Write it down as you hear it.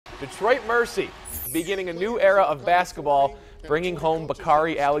Detroit Mercy beginning a new era of basketball, bringing home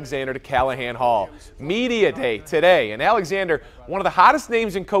Bacari Alexander to Callahan Hall. Media Day today, and Alexander, one of the hottest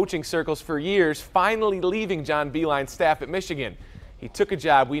names in coaching circles for years, finally leaving John Beilein's staff at Michigan. He took a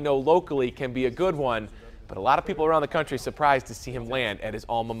job we know locally can be a good one, but a lot of people around the country surprised to see him land at his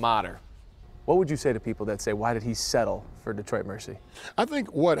alma mater. What would you say to people that say, why did he settle for Detroit Mercy? I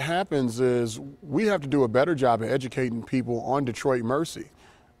think what happens is we have to do a better job of educating people on Detroit Mercy.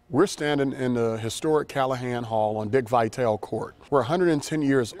 We're standing in the historic Callahan Hall on Dick Vitale Court. We're 110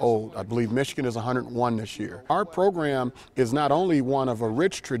 years old. I believe Michigan is 101 this year. Our program is not only one of a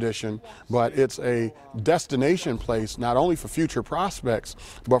rich tradition, but it's a destination place, not only for future prospects,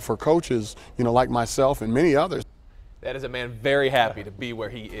 but for coaches, like myself and many others. That is a man very happy to be where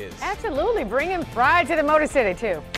he is. Absolutely. Bringing pride to the Motor City, too.